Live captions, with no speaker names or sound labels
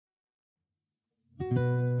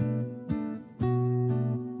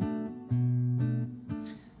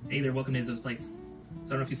Hey there, welcome to Izzo's place. So I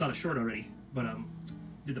don't know if you saw the short already, but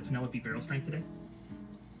did the Penelope barrel strength today.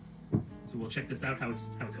 So we'll check this out, how it's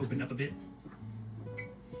opened up a bit.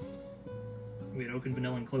 We had oaken,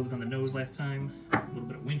 vanilla, and cloves on the nose last time. A little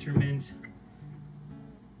bit of winter mint.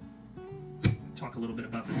 Talk a little bit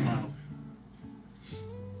about this bottle.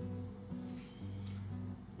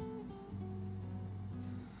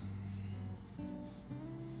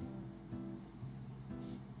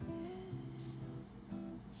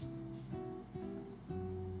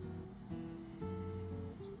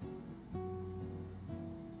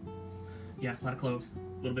 Yeah, a lot of cloves,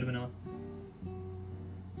 a little bit of vanilla.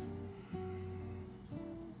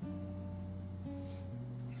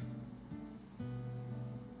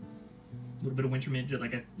 A little bit of winter mint, just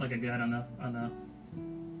like I got on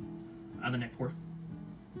the neck pour.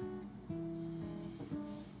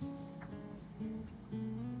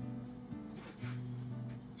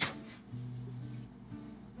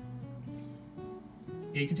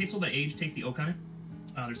 Yeah, you can taste a little bit of age, taste the oak on it.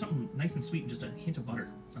 There's something nice and sweet and just a hint of butter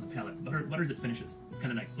on the palate. Butter as it finishes. It's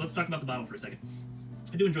kind of nice. So let's talk about the bottle for a second.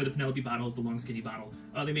 I do enjoy the Penelope bottles, the long skinny bottles.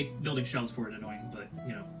 They make building shelves for it annoying, but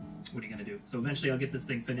you know, what are you gonna do? So eventually I'll get this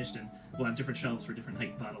thing finished and we'll have different shelves for different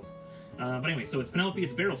height bottles. But anyway, so it's Penelope,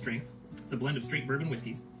 it's barrel strength. It's a blend of straight bourbon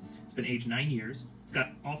whiskeys. It's been aged 9 years. It's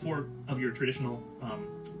got all 4 of your traditional, what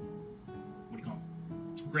do you call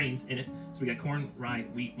them? Grains in it. So we got corn, rye,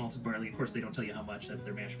 wheat, malted barley. Of course, they don't tell you how much. That's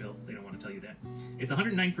their mash bill. They don't want to tell you that. It's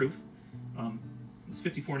 109 proof. It's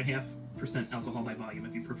 54.5% alcohol by volume,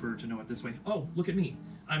 if you prefer to know it this way. Oh, look at me.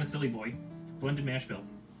 I'm a silly boy. Blended mash bill.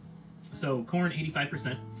 So corn,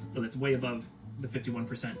 85%. So that's way above the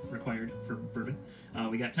 51% required for bourbon.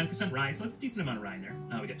 We got 10% rye, so that's a decent amount of rye in there.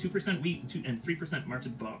 We got 2% wheat and 3%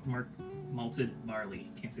 malted barley.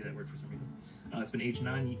 Can't say that word for some reason. It's been aged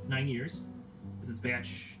 9 years. This is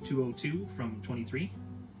batch 202 from 23.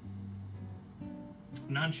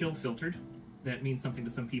 Non-chill filtered. That means something to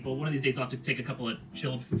some people. One of these days I'll have to take a couple of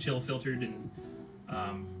chill filtered and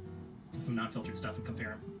some non-filtered stuff and compare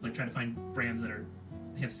them. Like try to find brands that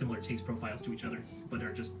have similar taste profiles to each other, but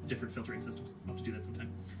are just different filtering systems. I'll have to do that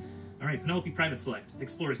sometime. All right, Penelope Private Select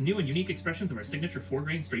explores new and unique expressions of our signature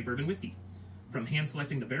 4-grain straight bourbon whiskey. From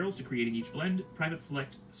hand-selecting the barrels to creating each blend, Private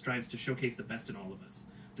Select strives to showcase the best in all of us.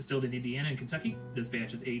 Distilled in Indiana and Kentucky, this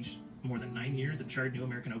batch is aged more than 9 years in charred new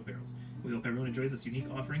American oak barrels. We hope everyone enjoys this unique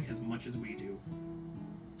offering as much as we do.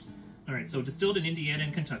 All right, so distilled in Indiana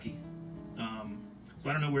and Kentucky. So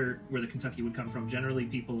I don't know where the Kentucky would come from. Generally,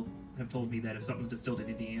 people have told me that if something's distilled in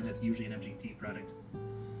Indiana, it's usually an MGP product.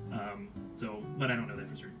 But I don't know that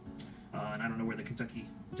for certain. And I don't know where the Kentucky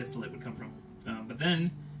distillate would come from. But then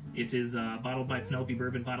it is bottled by Penelope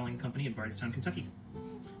Bourbon Bottling Company in Bardstown, Kentucky.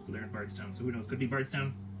 So they're in Bardstown. So who knows? Could be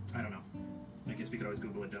Bardstown. I don't know. I guess we could always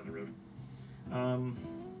Google it down the road.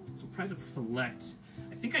 So Private Select.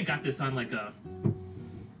 I think I got this on like a...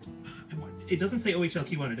 It doesn't say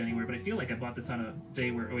OHLQ on it anywhere, but I feel like I bought this on a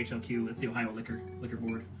day where OHLQ, that's the Ohio Liquor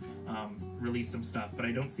Board, released some stuff, but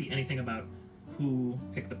I don't see anything about who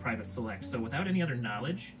picked the Private Select. So without any other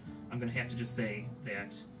knowledge, I'm going to have to just say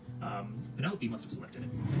that Penelope must have selected it.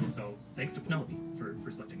 So thanks to Penelope for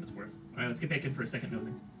selecting this for us. All right, let's get back in for a second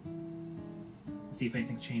nosing. Let's see if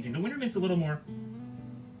anything's changing. The winter mint's a little more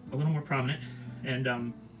prominent,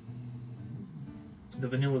 and the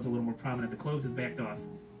vanilla's a little more prominent. The cloves have backed off.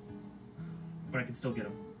 But I can still get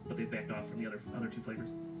them, but they've backed off from the other 2 flavors.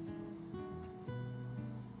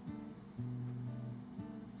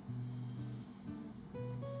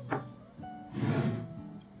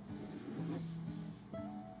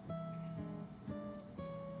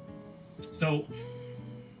 So,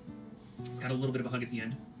 it's got a little bit of a hug at the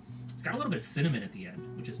end. It's got a little bit of cinnamon at the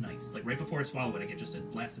end, which is nice. Like right before I swallow it, I get just a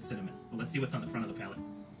blast of cinnamon. But let's see what's on the front of the palate.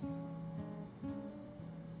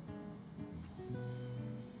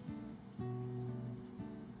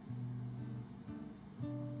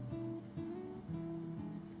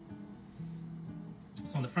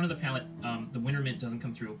 So on the front of the palate, the winter mint doesn't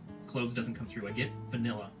come through, cloves doesn't come through. I get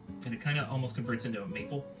vanilla, and it kind of almost converts into a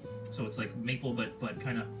maple. So it's like maple, but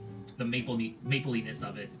kind of the mapliness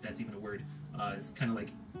of it, if that's even a word, is kind of like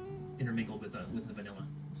intermingled with the vanilla.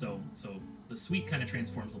 So the sweet kind of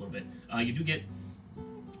transforms a little bit. You do get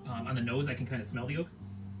on the nose, I can kind of smell the oak,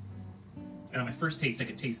 and on my first taste, I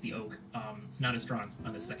could taste the oak. It's not as strong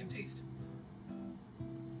on the second taste.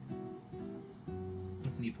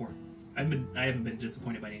 That's a neat pour. I haven't been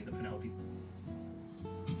disappointed by any of the Penelopes.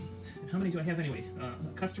 How many do I have anyway? A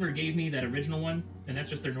customer gave me that original one, and that's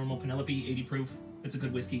just their normal Penelope 80 proof. It's a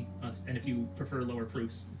good whiskey, and if you prefer lower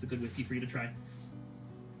proofs, it's a good whiskey for you to try.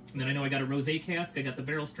 And then I know I got a rosé cask, I got the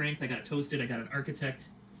barrel strength, I got a toasted, I got an architect,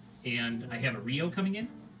 and I have a Rio coming in.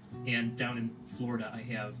 And down in Florida, I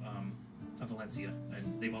have a Valencia,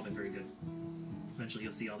 and they've all been very good. Eventually,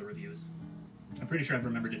 you'll see all the reviews. I'm pretty sure I've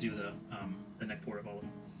remembered to do the neck pour of all of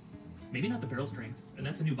them. Maybe not the barrel strength, and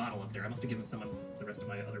that's a new bottle up there. I must have given someone the rest of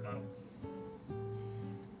my other bottle.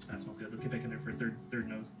 That smells good. Let's get back in there for a third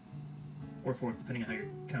nose. Or fourth, depending on how you're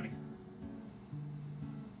counting.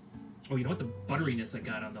 Oh, you know what? The butteriness I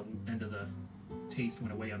got on the end of the taste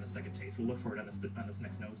went away on the second taste. We'll look for it on this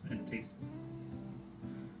next nose and taste.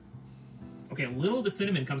 Okay, a little of the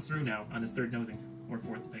cinnamon comes through now on this third nosing. Or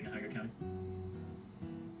fourth, depending on how you're counting.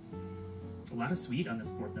 A lot of sweet on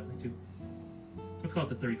this fourth nosing, too. Let's call it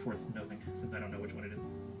the 34th nosing, since I don't know which one it is.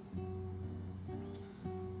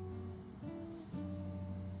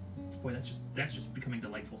 Boy, that's just becoming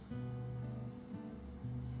delightful.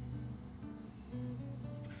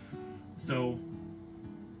 So,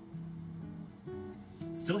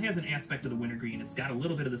 still has an aspect of the wintergreen. It's got a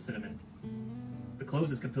little bit of the cinnamon. The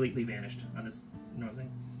cloves has completely vanished on this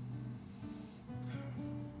nosing.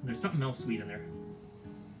 There's something else sweet in there.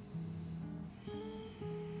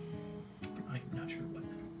 I'm not sure what.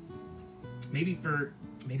 Maybe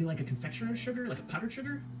like a confectioner's sugar, like a powdered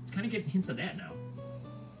sugar? It's kind of getting hints of that now.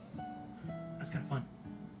 That's kind of fun.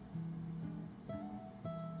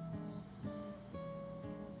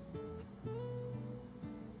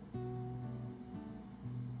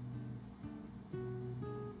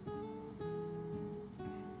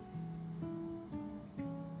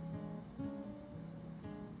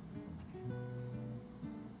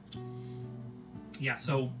 Yeah,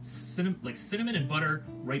 so cinnamon and butter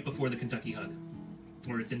right before the Kentucky Hug,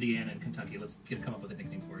 or it's Indiana and Kentucky. Let's come up with a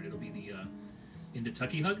nickname for it. It'll be the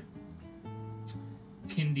Kentucky Hug,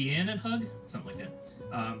 Kindiana Hug, something like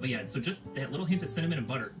that. But yeah, so just that little hint of cinnamon and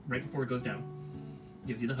butter right before it goes down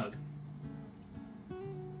gives you the hug.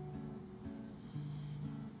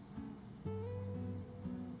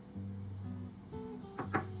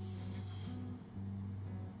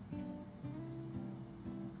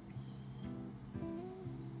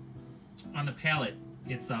 On the palate,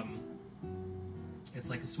 it's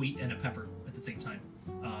like a sweet and a pepper at the same time.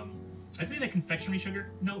 I'd say that confectionery sugar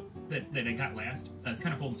note that I got last, it's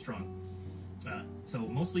kind of holding strong. So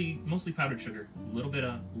mostly powdered sugar, a little bit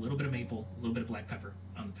of maple, a little bit of black pepper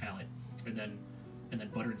on the palate, and then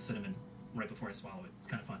butter and cinnamon right before I swallow it. It's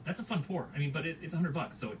kind of fun. That's a fun pour. I mean, but it's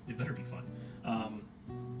 $100, so it better be fun.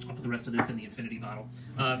 I'll put the rest of this in the infinity bottle.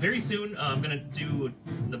 Very soon, I'm gonna do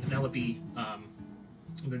the Penelope.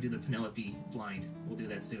 I'm going to do the Penelope blind. We'll do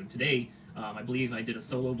that soon. Today, I believe I did a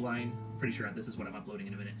solo blind. Pretty sure this is what I'm uploading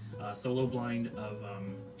in a minute. Solo blind of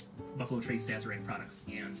Buffalo Trace Sazerac products.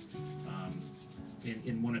 And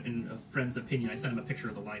in a friend's opinion, I sent him a picture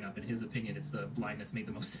of the lineup. In his opinion, it's the blind that's made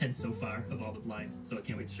the most sense so far of all the blinds. So I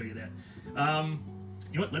can't wait to show you that.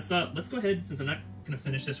 You know what? Let's go ahead. Since I'm not going to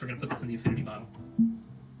finish this, we're going to put this in the infinity bottle.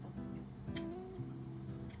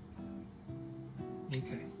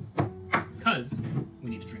 Okay. Because we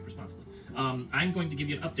need to drink responsibly. I'm going to give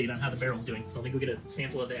you an update on how the barrel's doing, so let me go get a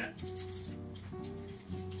sample of that.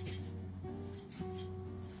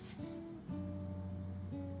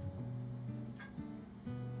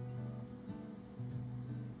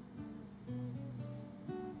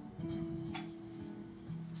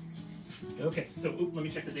 Okay, so let me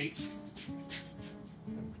check the date.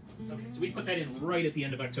 Okay, so we put that in right at the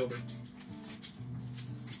end of October.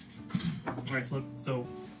 All right, so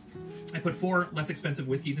I put 4 less expensive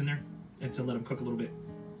whiskeys in there to let them cook a little bit.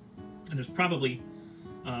 And there's probably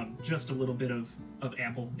just a little bit of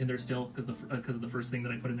apple in there still, because the first thing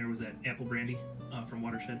that I put in there was that apple brandy from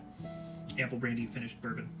Watershed. Apple brandy finished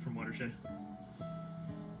bourbon from Watershed.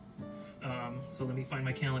 So let me find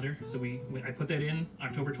my calendar. So I put that in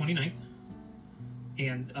October 29th.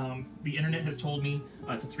 And the internet has told me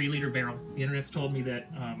it's a 3-liter barrel. The internet's told me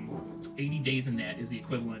that 80 days in that is the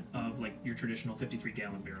equivalent of like your traditional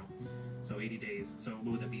 53-gallon barrel. So 80 days. So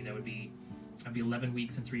what would that be? That'd be 11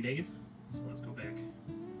 weeks and 3 days. So let's go back.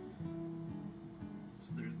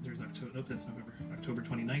 So there's October. Nope, that's November. October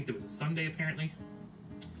 29th. It was a Sunday apparently.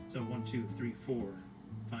 So 1, 2, 3, 4,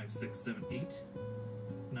 5, 6, 7, 8,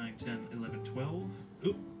 9, 10, 11, 12.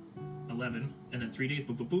 Oop. 11, and then 3 days,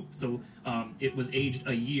 boop, boop, boop. So it was aged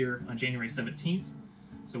a year on January 17th.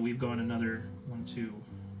 So we've gone another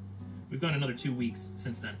 2 weeks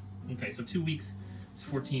since then. Okay, so 2 weeks,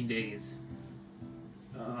 14 days,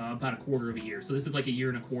 about a quarter of a year. So this is like a year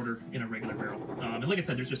and a quarter in a regular barrel. And like I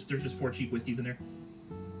said, there's just 4 cheap whiskeys in there.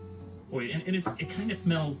 Boy, and it kind of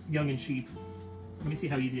smells young and cheap. Let me see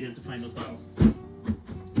how easy it is to find those bottles.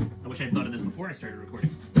 I wish I had thought of this before I started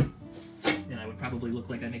recording. And I would probably look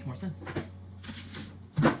like I make more sense.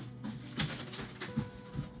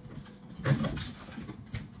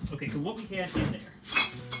 Okay, so what we had in there.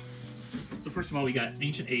 So first of all, we got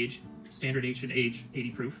Ancient Age, standard Ancient Age,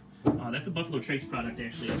 80 proof. That's a Buffalo Trace product,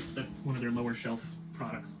 actually. That's one of their lower shelf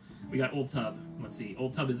products. We got Old Tub. Let's see.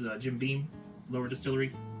 Old Tub is Jim Beam, lower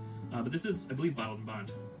distillery. But this is, I believe, Bottled and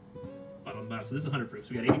Bond. Bottled and Bond. So this is 100 proof.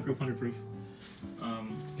 So we got 80 proof, 100 proof.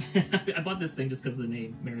 I bought this thing just because of the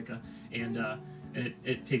name, America, and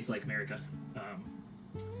it tastes like America.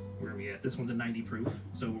 Where are we at? This one's a 90 proof.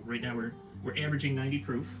 So right now we're averaging 90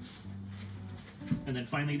 proof. And then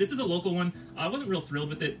finally, this is a local one. I wasn't real thrilled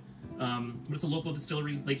with it, but it's a local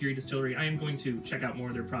distillery, Lake Erie Distillery. I am going to check out more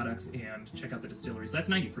of their products and check out the distillery. So that's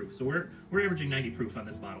 90 proof. So we're averaging 90 proof on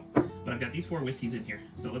this bottle. But I've got these 4 whiskeys in here.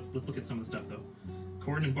 So let's look at some of the stuff though.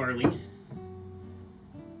 Corn and barley.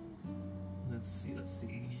 Let's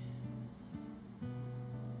see.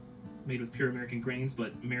 Made with pure American grains,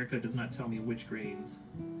 but America does not tell me which grains.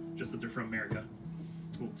 Just that they're from America.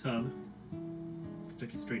 Old Tub.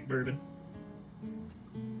 Kentucky Straight Bourbon.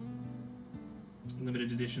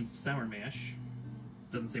 Limited edition Sour Mash.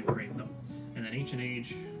 Doesn't say what grains though. And then Ancient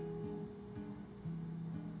Age.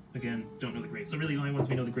 Again, don't know the grain. So really the only ones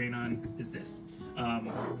we know the grain on is this.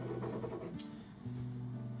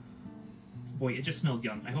 Boy, it just smells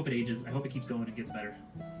young. I hope it ages. I hope it keeps going and gets better.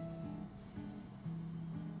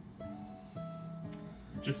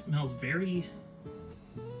 It just smells very...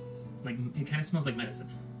 like, it kind of smells like medicine.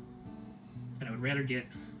 And I would rather get,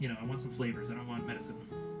 you know, I want some flavors. I don't want medicine.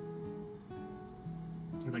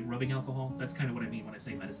 Or like rubbing alcohol. That's kind of what I mean when I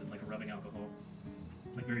say medicine, like a rubbing alcohol.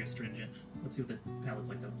 Like very astringent. Let's see what the palate's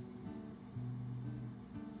like though.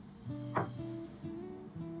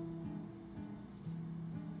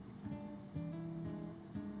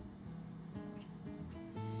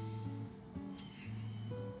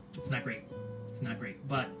 It's not great. It's not great,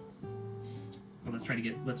 but well, let's try to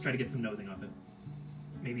get some nosing off it.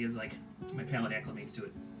 Maybe as like my palate acclimates to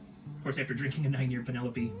it. Of course, after drinking a 9-year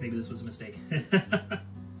Penelope, maybe this was a mistake. I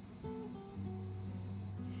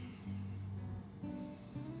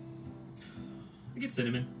get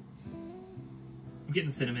cinnamon. I'm getting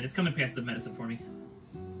cinnamon. It's coming past the medicine for me.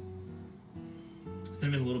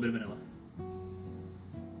 Cinnamon, a little bit of vanilla.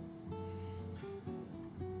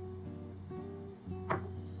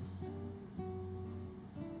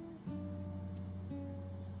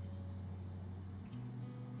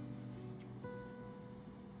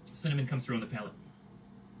 Cinnamon comes through on the palate.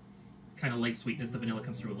 Kind of light sweetness. The vanilla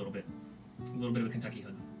comes through a little bit. A little bit of a Kentucky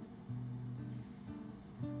hug.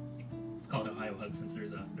 Let's call it Ohio hug since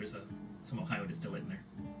there's some Ohio distillate in there.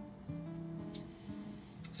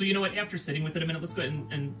 So you know what? After sitting with it a minute, let's go ahead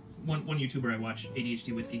and one YouTuber I watch,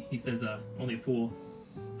 ADHD Whiskey, he says only a fool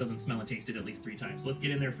doesn't smell and taste it at least 3 times. So let's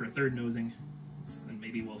get in there for a third nosing, and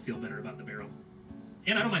maybe we'll feel better about the barrel.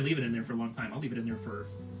 And I don't mind leaving it in there for a long time. I'll leave it in there for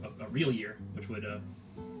a real year, which would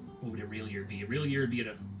what would a real year be? A real year would be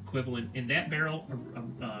an equivalent in that barrel.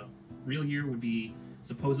 A real year would be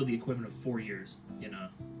supposedly equivalent of 4 years in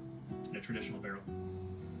a traditional barrel.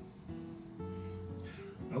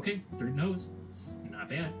 Okay, third nose, not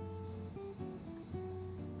bad.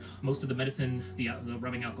 Most of the medicine, the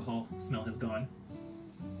rubbing alcohol smell has gone.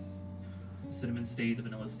 The cinnamon stayed, the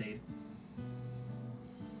vanilla stayed.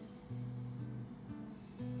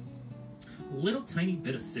 A little tiny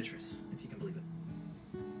bit of citrus, if you can believe it.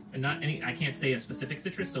 And not any, I can't say a specific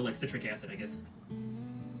citrus, so like citric acid, I guess.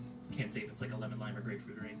 Can't say if it's like a lemon, lime, or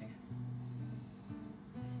grapefruit or anything.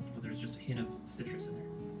 But there's just a hint of citrus in there.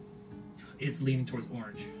 It's leaning towards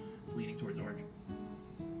orange. It's leaning towards orange.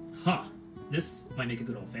 Huh. This might make a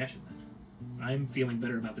good old-fashioned then. I'm feeling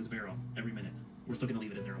better about this barrel every minute. We're still going to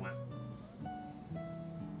leave it in there a while.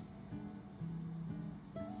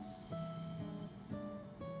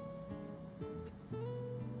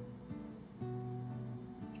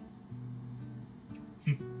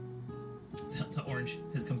 The orange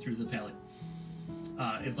has come through the palate.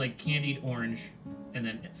 It's like candied orange and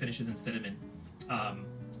then it finishes in cinnamon.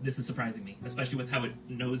 This is surprising me, especially with how it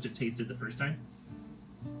nosed and tasted the first time.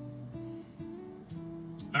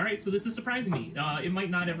 All right, so this is surprising me. It might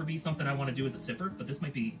not ever be something I want to do as a sipper, but this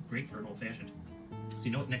might be great for an old-fashioned. So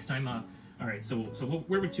you know what, next time, all right, so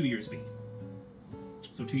where would 2 years be?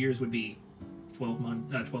 So 2 years would be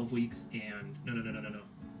 12 weeks, and no.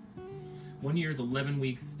 1 year is 11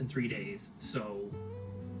 weeks and 3 days, so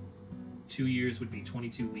 2 years would be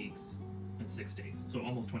 22 weeks and 6 days, so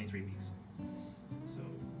almost 23 weeks. So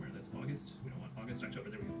where that's August? We don't want August, October,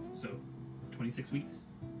 there we go. So 26 weeks?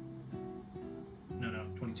 No,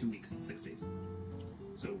 22 weeks and 6 days.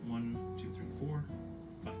 So 1, 2, 3, 4,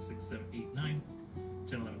 5, 6, 7, 8, 9,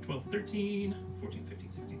 10, 11, 12, 13, 14, 15,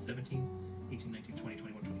 16, 17, 18, 19, 20,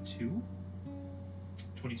 21, 22,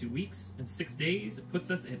 22 weeks and 6 days. It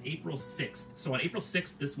puts us at April 6th. So on April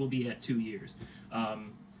 6th, this will be at 2 years. So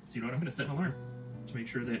you know what? I'm going to set an alarm to make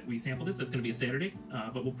sure that we sample this. That's going to be a Saturday,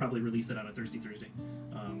 but we'll probably release it on a Thursday.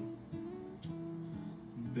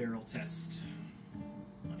 Barrel test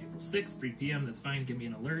on April 6th, 3 p.m. That's fine. Give me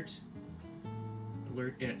an alert.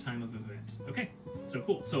 Alert at time of event. Okay, so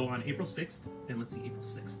cool. So on April 6th, and let's see, April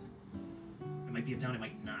 6th. It might be a down, it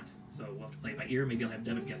might not. So we'll have to play it by ear. Maybe I'll have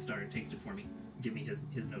Devin guest star and taste it for me. Give me his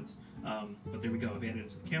notes. But there we go. I've added it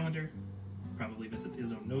to the calendar. Probably Mrs.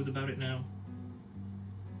 Izzo knows about it now.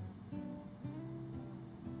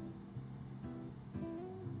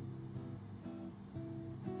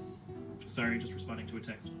 Sorry, just responding to a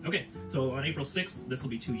text. Okay, so on April 6th, this will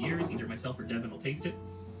be 2 years. Either myself or Devin will taste it.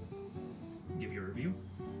 Give you a review.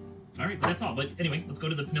 All right, but that's all. But anyway, let's go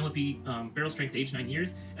to the Penelope Barrel Strength Age 9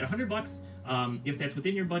 Years at $100. If that's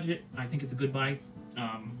within your budget, I think it's a good buy.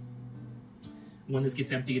 When this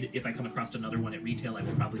gets emptied, if I come across another one at retail, I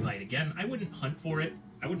will probably buy it again. I wouldn't hunt for it.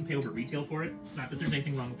 I wouldn't pay over retail for it. Not that there's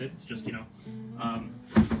anything wrong with it. It's just, you know,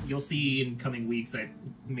 you'll see in coming weeks I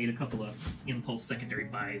made a couple of impulse secondary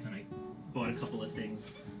buys, and I bought a couple of things,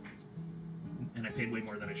 and I paid way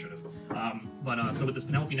more than I should have. So with this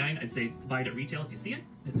Penelope 9, I'd say buy it at retail if you see it.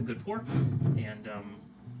 It's a good pour, and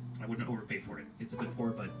I wouldn't overpay for it. It's a good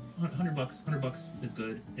pour, but $100 is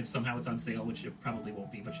good. If somehow it's on sale, which it probably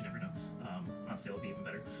won't be, but you never know. On sale would be even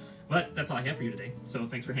better. But that's all I have for you today. So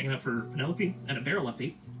thanks for hanging out for Penelope and a barrel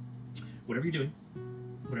update. Whatever you're doing,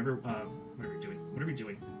 whatever you're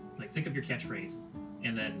doing, like think of your catchphrase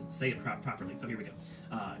and then say it properly. So here we go.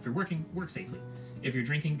 If you're working, work safely. If you're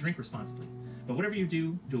drinking, drink responsibly. But whatever you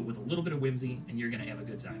do, do it with a little bit of whimsy, and you're going to have a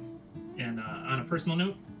good time. And on a personal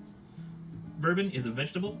note, bourbon is a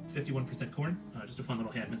vegetable, 51% corn. Just a fun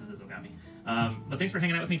little hat Mrs. Izzo got me. But thanks for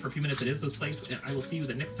hanging out with me for a few minutes at Izzo's place, and I will see you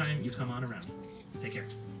the next time you come on around. Take care.